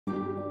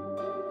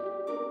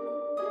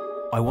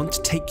I want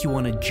to take you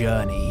on a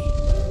journey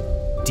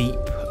deep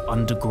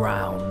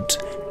underground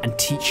and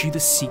teach you the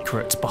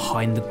secret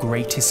behind the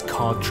greatest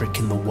card trick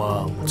in the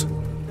world.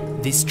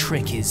 This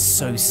trick is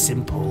so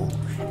simple,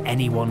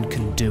 anyone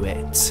can do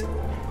it.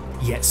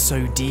 Yet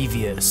so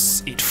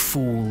devious, it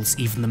fools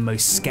even the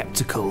most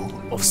skeptical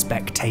of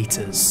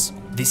spectators.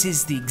 This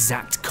is the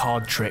exact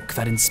card trick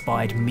that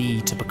inspired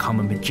me to become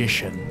a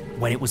magician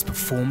when it was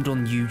performed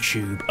on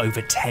YouTube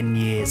over 10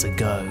 years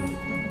ago.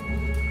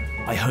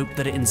 I hope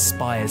that it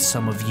inspires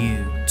some of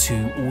you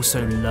to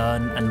also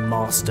learn and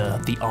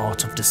master the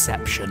art of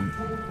deception.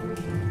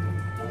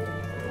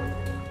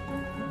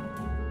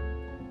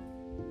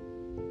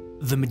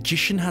 The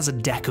magician has a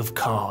deck of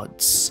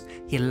cards.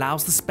 He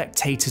allows the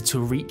spectator to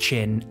reach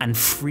in and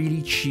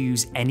freely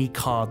choose any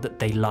card that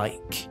they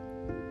like.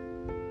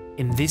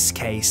 In this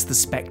case, the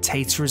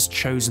spectator has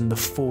chosen the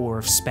 4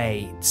 of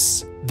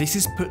spades. This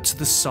is put to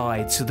the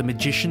side so the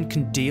magician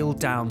can deal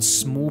down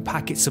small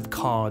packets of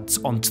cards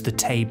onto the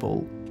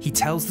table. He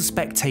tells the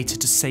spectator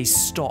to say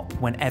stop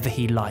whenever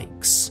he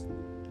likes.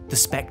 The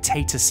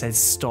spectator says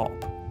stop,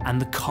 and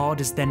the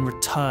card is then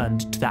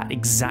returned to that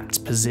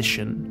exact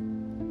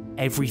position.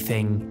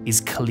 Everything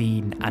is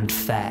clean and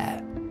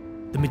fair.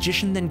 The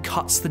magician then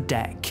cuts the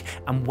deck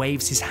and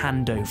waves his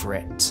hand over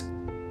it.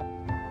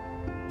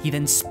 He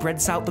then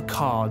spreads out the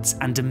cards,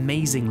 and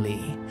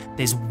amazingly,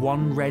 there's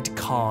 1 red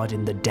card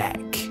in the deck.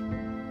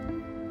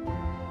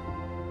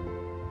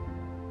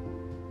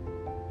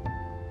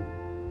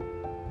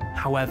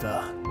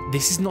 However,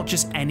 this is not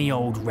just any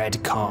old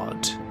red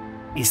card.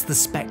 It's the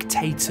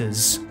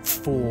spectator's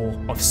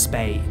 4 of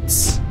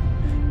spades.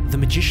 The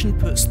magician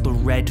puts the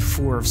red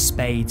 4 of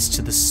spades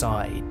to the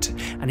side,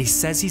 and he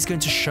says he's going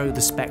to show the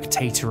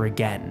spectator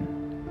again.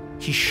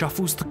 He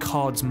shuffles the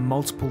cards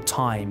multiple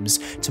times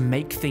to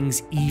make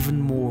things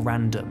even more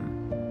random.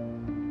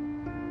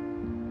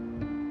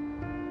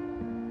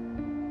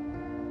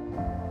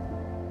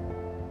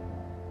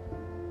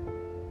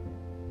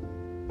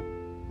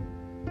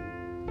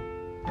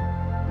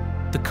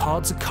 The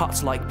cards are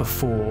cut like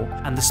before,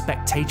 and the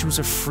spectator has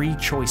a free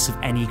choice of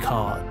any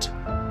card.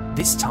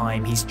 This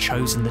time he's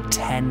chosen the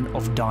 10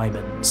 of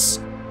diamonds.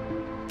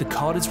 The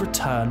card is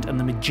returned and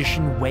the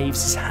magician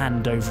waves his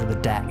hand over the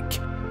deck,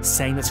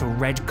 saying that a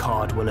red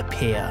card will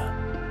appear.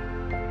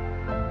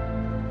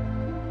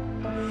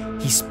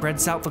 He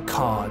spreads out the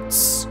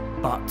cards,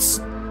 but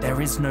there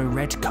is no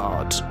red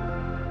card.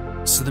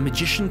 So the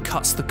magician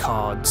cuts the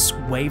cards,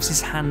 waves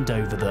his hand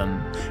over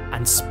them,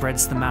 and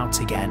spreads them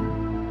out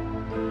again.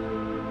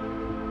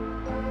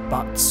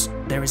 But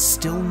there is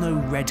still no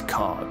red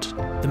card.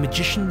 The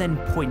magician then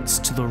points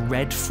to the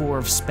red 4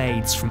 of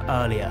spades from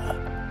earlier,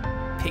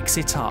 picks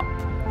it up,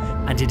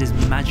 and it is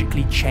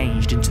magically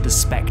changed into the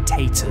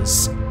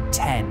spectator's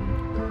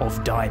 10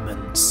 of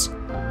diamonds.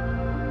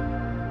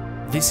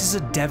 This is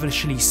a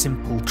devilishly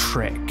simple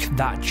trick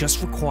that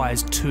just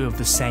requires 2 of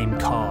the same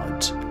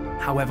card.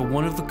 However,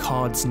 one of the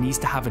cards needs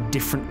to have a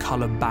different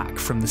colour back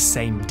from the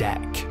same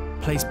deck.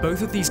 Place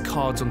both of these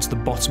cards onto the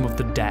bottom of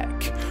the deck,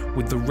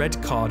 with the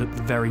red card at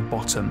the very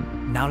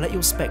bottom. Now let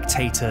your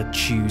spectator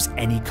choose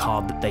any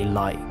card that they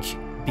like,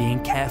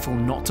 being careful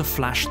not to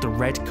flash the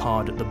red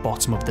card at the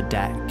bottom of the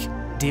deck.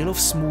 Deal off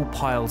small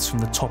piles from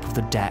the top of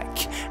the deck,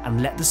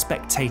 and let the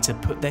spectator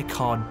put their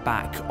card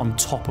back on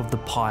top of the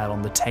pile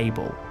on the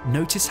table.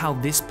 Notice how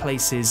this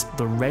places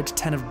the red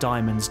 10 of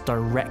diamonds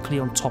directly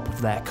on top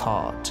of their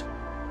card.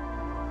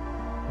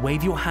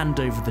 Wave your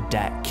hand over the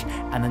deck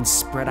and then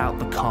spread out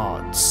the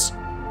cards.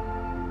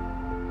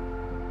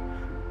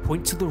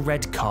 Point to the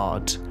red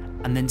card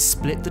and then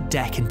split the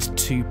deck into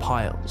 2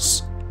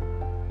 piles.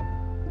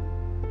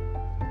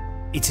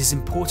 It is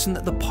important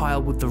that the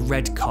pile with the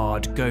red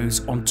card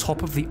goes on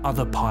top of the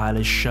other pile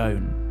as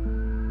shown.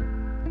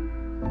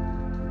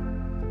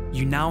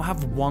 You now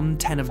have 1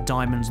 10 of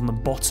diamonds on the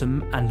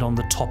bottom and on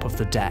the top of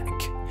the deck.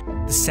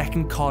 The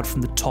second card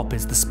from the top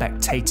is the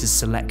spectator's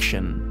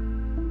selection.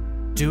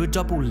 Do a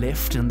double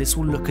lift and this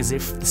will look as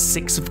if the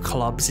 6 of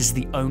clubs is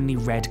the only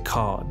red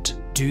card.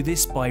 Do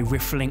this by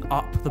riffling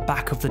up the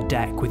back of the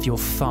deck with your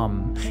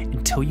thumb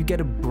until you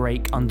get a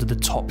break under the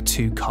top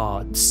 2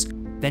 cards.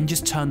 Then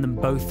just turn them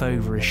both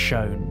over as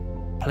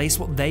shown. Place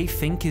what they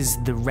think is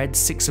the red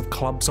 6 of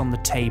clubs on the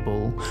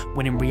table,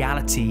 when in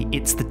reality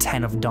it's the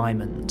 10 of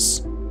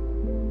diamonds.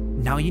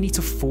 Now you need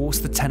to force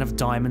the 10 of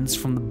diamonds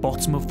from the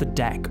bottom of the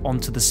deck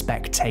onto the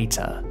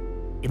spectator.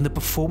 In the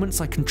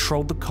performance I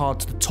controlled the card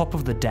to the top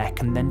of the deck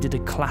and then did a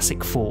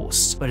classic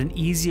force, but an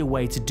easier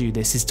way to do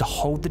this is to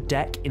hold the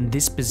deck in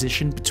this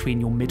position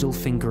between your middle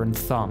finger and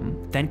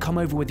thumb, then come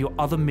over with your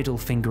other middle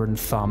finger and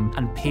thumb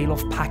and peel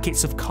off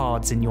packets of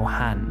cards in your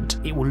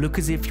hand. It will look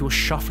as if you're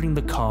shuffling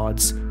the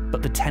cards,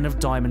 but the 10 of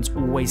diamonds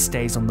always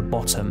stays on the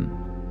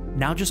bottom.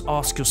 Now just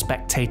ask your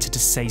spectator to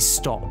say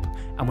stop,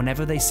 and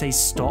whenever they say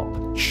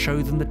stop,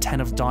 show them the 10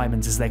 of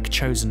diamonds as their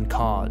chosen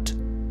card.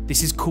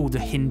 This is called the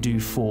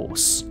Hindu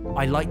force.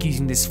 I like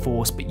using this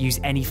force, but use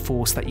any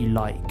force that you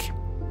like.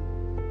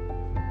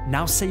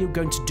 Now say you're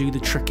going to do the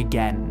trick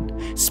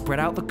again.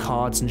 Spread out the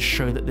cards and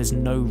show that there's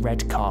no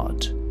red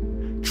card.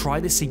 Try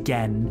this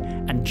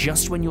again, and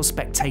just when your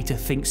spectator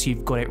thinks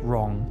you've got it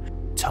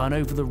wrong, turn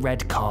over the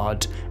red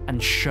card and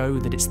show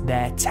that it's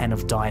their 10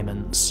 of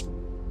diamonds.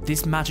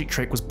 This magic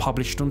trick was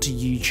published onto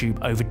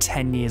YouTube over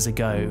 10 years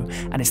ago,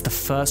 and it's the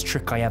first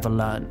trick I ever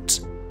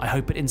learnt. I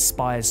hope it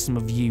inspires some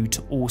of you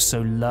to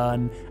also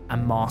learn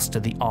and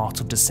master the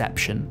art of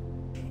deception.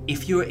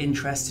 If you are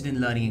interested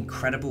in learning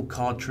incredible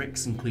card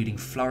tricks including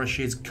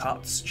flourishes,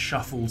 cuts,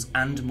 shuffles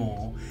and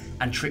more,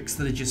 and tricks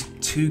that are just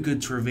too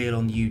good to reveal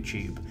on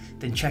YouTube,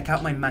 then check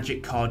out my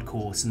magic card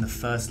course in the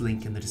first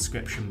link in the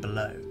description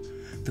below.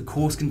 The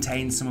course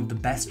contains some of the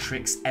best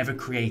tricks ever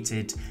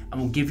created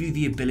and will give you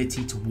the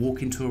ability to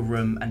walk into a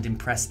room and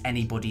impress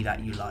anybody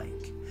that you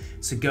like.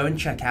 So go and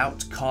check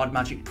out Card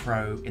Magic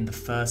Pro in the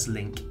first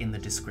link in the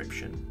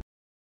description.